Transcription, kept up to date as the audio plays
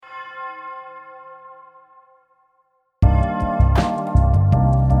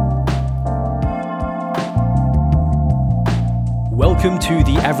Welcome to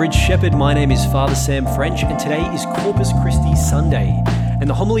The Average Shepherd. My name is Father Sam French, and today is Corpus Christi Sunday. And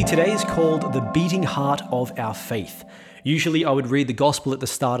the homily today is called The Beating Heart of Our Faith. Usually I would read the gospel at the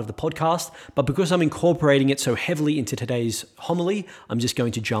start of the podcast, but because I'm incorporating it so heavily into today's homily, I'm just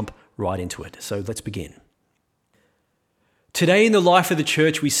going to jump right into it. So let's begin. Today in the life of the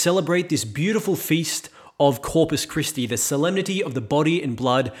church, we celebrate this beautiful feast of Corpus Christi, the solemnity of the body and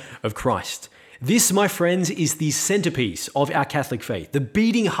blood of Christ. This, my friends, is the centerpiece of our Catholic faith, the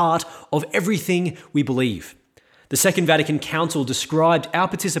beating heart of everything we believe. The Second Vatican Council described our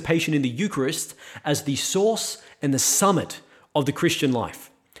participation in the Eucharist as the source and the summit of the Christian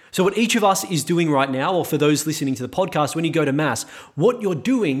life. So what each of us is doing right now, or for those listening to the podcast, when you go to Mass, what you're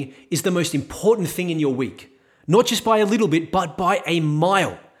doing is the most important thing in your week. Not just by a little bit, but by a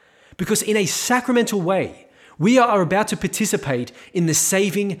mile. Because in a sacramental way, we are about to participate in the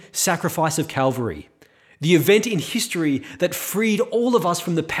saving sacrifice of Calvary, the event in history that freed all of us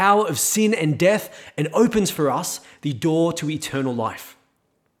from the power of sin and death and opens for us the door to eternal life.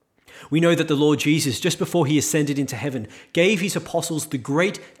 We know that the Lord Jesus, just before he ascended into heaven, gave his apostles the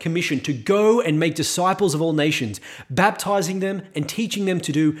great commission to go and make disciples of all nations, baptizing them and teaching them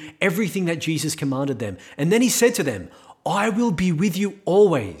to do everything that Jesus commanded them. And then he said to them, "I will be with you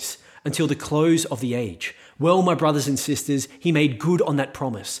always until the close of the age." Well, my brothers and sisters, he made good on that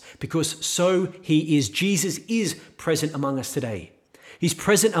promise because so he is. Jesus is present among us today. He's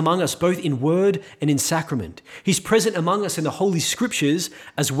present among us both in word and in sacrament. He's present among us in the Holy Scriptures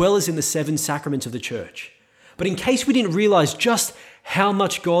as well as in the seven sacraments of the church. But in case we didn't realize just how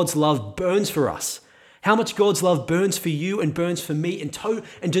much God's love burns for us, how much God's love burns for you and burns for me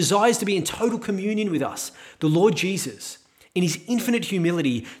and desires to be in total communion with us, the Lord Jesus, in his infinite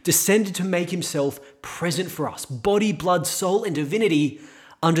humility, descended to make himself present for us, body, blood, soul, and divinity,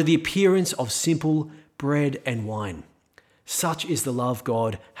 under the appearance of simple bread and wine. Such is the love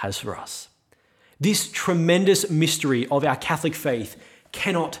God has for us. This tremendous mystery of our Catholic faith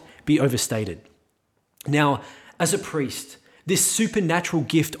cannot be overstated. Now, as a priest, this supernatural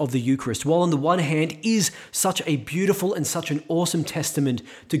gift of the Eucharist, while on the one hand is such a beautiful and such an awesome testament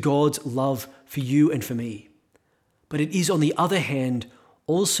to God's love for you and for me, but it is, on the other hand,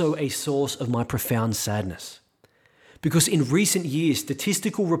 also a source of my profound sadness. Because in recent years,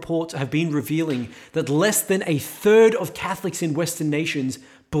 statistical reports have been revealing that less than a third of Catholics in Western nations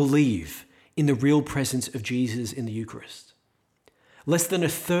believe in the real presence of Jesus in the Eucharist. Less than a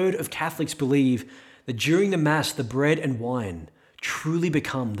third of Catholics believe that during the Mass, the bread and wine truly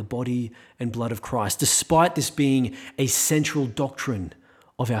become the body and blood of Christ, despite this being a central doctrine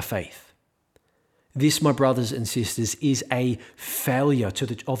of our faith. This, my brothers and sisters, is a failure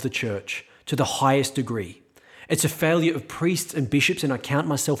of the church to the highest degree. It's a failure of priests and bishops, and I count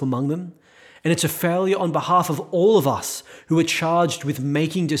myself among them. And it's a failure on behalf of all of us who are charged with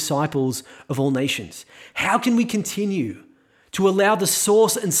making disciples of all nations. How can we continue to allow the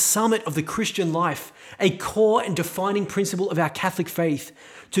source and summit of the Christian life, a core and defining principle of our Catholic faith,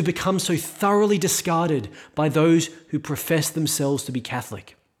 to become so thoroughly discarded by those who profess themselves to be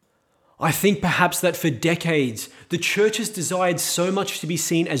Catholic? I think perhaps that for decades, the church has desired so much to be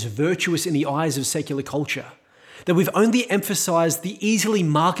seen as virtuous in the eyes of secular culture that we've only emphasized the easily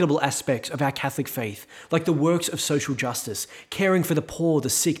marketable aspects of our Catholic faith, like the works of social justice, caring for the poor, the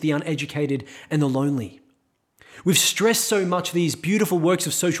sick, the uneducated, and the lonely. We've stressed so much these beautiful works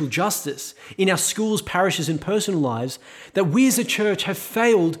of social justice in our schools, parishes, and personal lives that we as a church have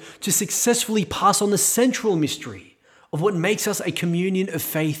failed to successfully pass on the central mystery of what makes us a communion of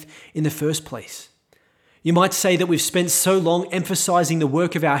faith in the first place. You might say that we've spent so long emphasizing the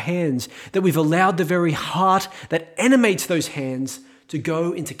work of our hands that we've allowed the very heart that animates those hands to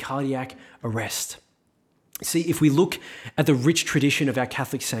go into cardiac arrest. See, if we look at the rich tradition of our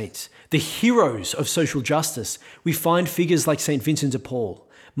Catholic saints, the heroes of social justice, we find figures like St. Vincent de Paul,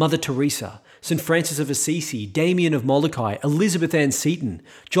 Mother Teresa, St. Francis of Assisi, Damien of Molokai, Elizabeth Ann Seton,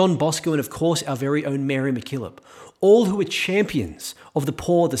 John Bosco, and of course our very own Mary MacKillop, all who were champions of the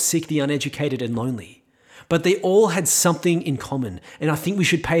poor, the sick, the uneducated, and lonely. But they all had something in common, and I think we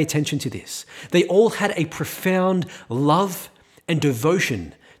should pay attention to this. They all had a profound love and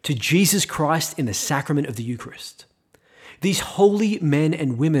devotion to Jesus Christ in the sacrament of the Eucharist. These holy men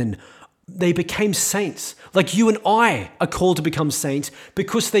and women, they became saints, like you and I are called to become saints,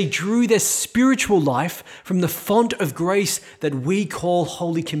 because they drew their spiritual life from the font of grace that we call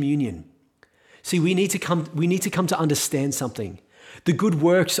Holy Communion. See, we need to come to understand something. The good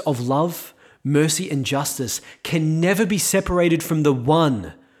works of love, mercy, and justice can never be separated from the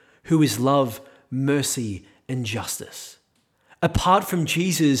one who is love, mercy, and justice. Apart from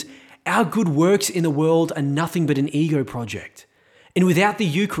Jesus, our good works in the world are nothing but an ego project. And without the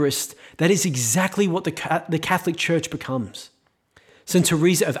Eucharist, that is exactly what the Catholic Church becomes. St.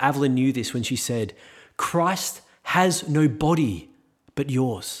 Teresa of Avila knew this when she said, "Christ has no body but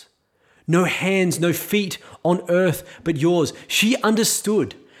yours. No hands, no feet on earth but yours." She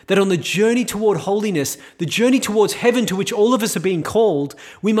understood that on the journey toward holiness, the journey towards heaven to which all of us are being called,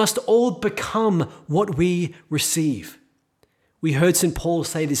 we must all become what we receive. We heard St. Paul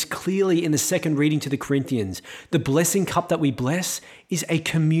say this clearly in the second reading to the Corinthians. The blessing cup that we bless is a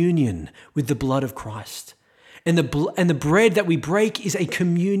communion with the blood of Christ. And the bread that we break is a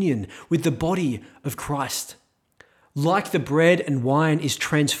communion with the body of Christ. Like the bread and wine is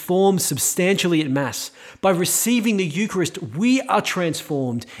transformed substantially at Mass, by receiving the Eucharist, we are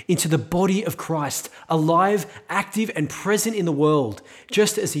transformed into the body of Christ, alive, active, and present in the world,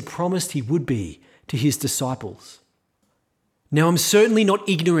 just as he promised he would be to his disciples. Now, I'm certainly not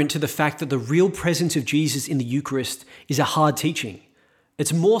ignorant to the fact that the real presence of Jesus in the Eucharist is a hard teaching.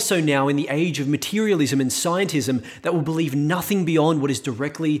 It's more so now in the age of materialism and scientism that will believe nothing beyond what is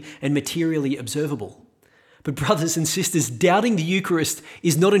directly and materially observable. But brothers and sisters, doubting the Eucharist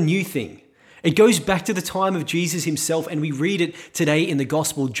is not a new thing. It goes back to the time of Jesus himself, and we read it today in the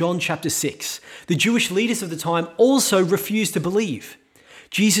Gospel, John chapter 6. The Jewish leaders of the time also refused to believe.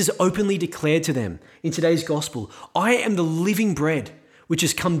 Jesus openly declared to them in today's Gospel, "I am the living bread which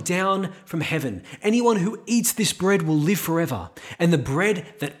has come down from heaven. Anyone who eats this bread will live forever, and the bread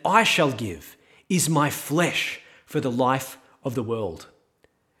that I shall give is my flesh for the life of the world."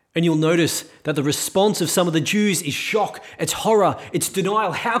 And you'll notice that the response of some of the Jews is shock, it's horror, it's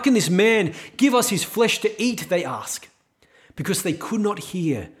denial. How can this man give us his flesh to eat, they ask. Because they could not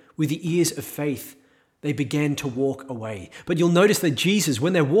hear with the ears of faith, they began to walk away. But you'll notice that Jesus,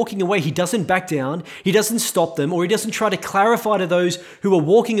 when they're walking away, he doesn't back down, he doesn't stop them, or he doesn't try to clarify to those who are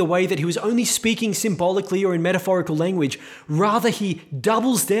walking away that he was only speaking symbolically or in metaphorical language. Rather, he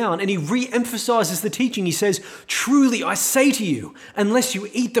doubles down and he re-emphasizes the teaching. He says, "Truly, I say to you, unless you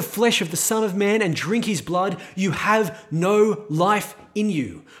eat the flesh of the Son of Man and drink his blood, you have no life in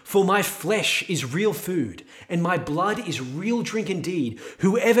you. For my flesh is real food, and my blood is real drink indeed.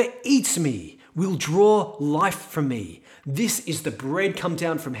 Whoever eats me will draw life from me. This is the bread come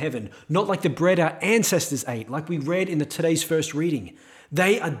down from heaven, not like the bread our ancestors ate, like we read in today's first reading.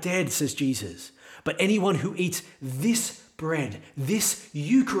 They are dead," says Jesus. "But anyone who eats this bread, this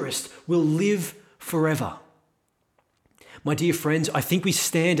Eucharist, will live forever." My dear friends, I think we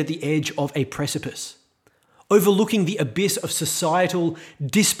stand at the edge of a precipice, overlooking the abyss of societal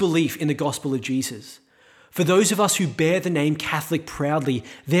disbelief in the gospel of Jesus. For those of us who bear the name Catholic proudly,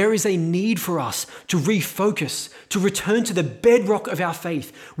 there is a need for us to refocus, to return to the bedrock of our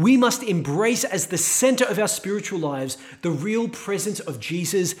faith. We must embrace as the center of our spiritual lives the real presence of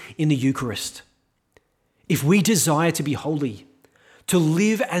Jesus in the Eucharist. If we desire to be holy, to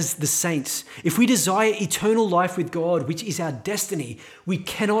live as the saints, if we desire eternal life with God, which is our destiny, we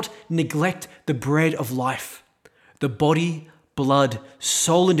cannot neglect the bread of life, the body, blood,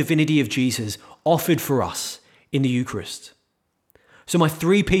 soul, and divinity of Jesus offered for us in the Eucharist. So my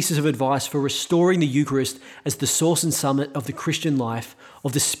 3 pieces of advice for restoring the Eucharist as the source and summit of the Christian life,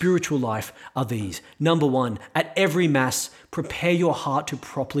 of the spiritual life, are these. Number 1, at every Mass, prepare your heart to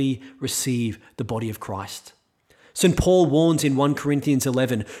properly receive the body of Christ. St. Paul warns in 1 Corinthians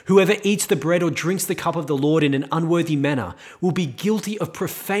 11, "Whoever eats the bread or drinks the cup of the Lord in an unworthy manner will be guilty of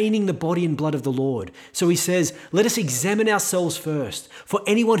profaning the body and blood of the Lord." So he says, let us examine ourselves first. For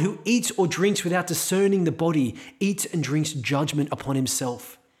anyone who eats or drinks without discerning the body eats and drinks judgment upon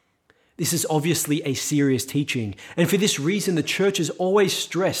himself. This is obviously a serious teaching, and for this reason the Church has always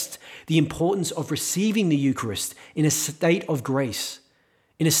stressed the importance of receiving the Eucharist in a state of grace,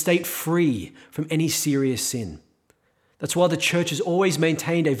 in a state free from any serious sin. That's why the Church has always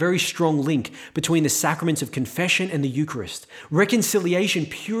maintained a very strong link between the sacraments of confession and the Eucharist. Reconciliation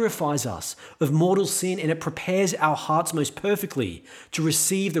purifies us of mortal sin, and it prepares our hearts most perfectly to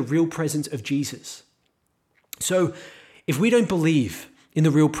receive the real presence of Jesus. So, if we don't believe in the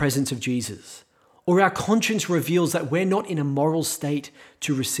real presence of Jesus, or our conscience reveals that we're not in a moral state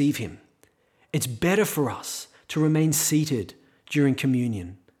to receive him, it's better for us to remain seated during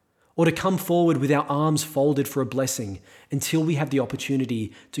communion, or to come forward with our arms folded for a blessing until we have the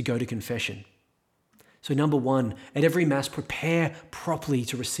opportunity to go to confession. So number 1, at every Mass, prepare properly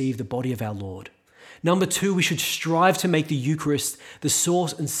to receive the body of our Lord. Number 2, we should strive to make the Eucharist the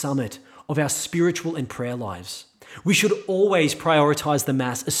source and summit of our spiritual and prayer lives. We should always prioritize the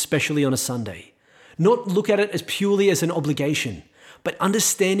Mass, especially on a Sunday. Not look at it as purely as an obligation, but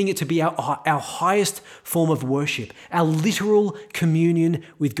understanding it to be our highest form of worship, our literal communion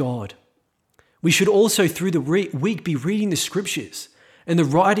with God. We should also through the week be reading the scriptures and the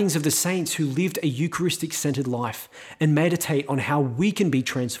writings of the saints who lived a Eucharistic-centered life and meditate on how we can be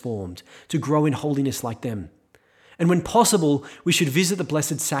transformed to grow in holiness like them. And when possible, we should visit the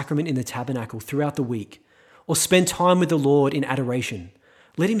Blessed Sacrament in the tabernacle throughout the week or spend time with the Lord in adoration.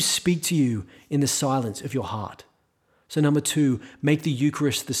 Let him speak to you in the silence of your heart. So 2, make the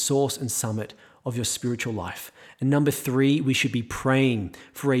Eucharist the source and summit of your spiritual life. And 3, we should be praying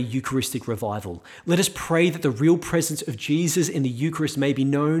for a Eucharistic revival. Let us pray that the real presence of Jesus in the Eucharist may be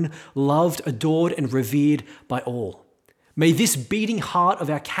known, loved, adored, and revered by all. May this beating heart of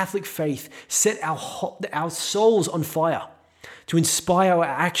our Catholic faith set our souls on fire to inspire our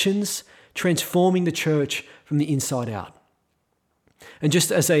actions, transforming the church from the inside out. And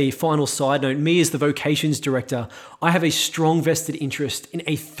just as a final side note, me as the vocations director, I have a strong vested interest in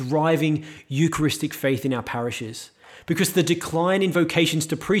a thriving Eucharistic faith in our parishes, because the decline in vocations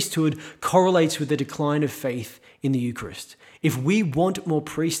to priesthood correlates with the decline of faith in the Eucharist. If we want more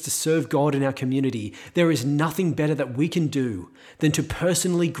priests to serve God in our community, there is nothing better that we can do than to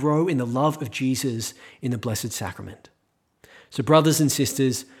personally grow in the love of Jesus in the Blessed Sacrament. So brothers and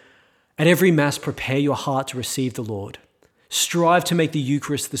sisters, at every Mass, prepare your heart to receive the Lord. Strive to make the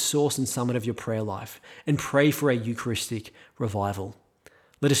Eucharist the source and summit of your prayer life and pray for a Eucharistic revival.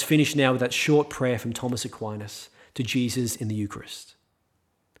 Let us finish now with that short prayer from Thomas Aquinas to Jesus in the Eucharist.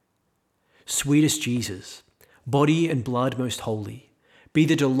 Sweetest Jesus, body and blood most holy, be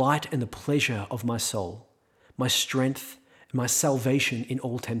the delight and the pleasure of my soul, my strength and my salvation in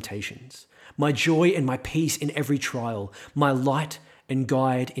all temptations, my joy and my peace in every trial, my light and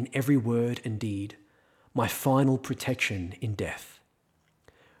guide in every word and deed, my final protection in death.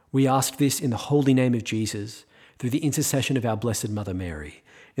 We ask this in the holy name of Jesus, through the intercession of our Blessed Mother Mary,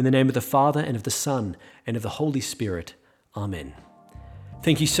 in the name of the Father and of the Son and of the Holy Spirit. Amen.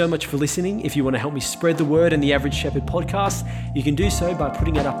 Thank you so much for listening. If you want to help me spread the word and the Average Shepherd podcast, you can do so by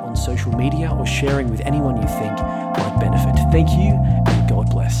putting it up on social media or sharing with anyone you think might benefit. Thank you, and God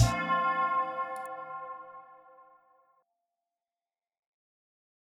bless.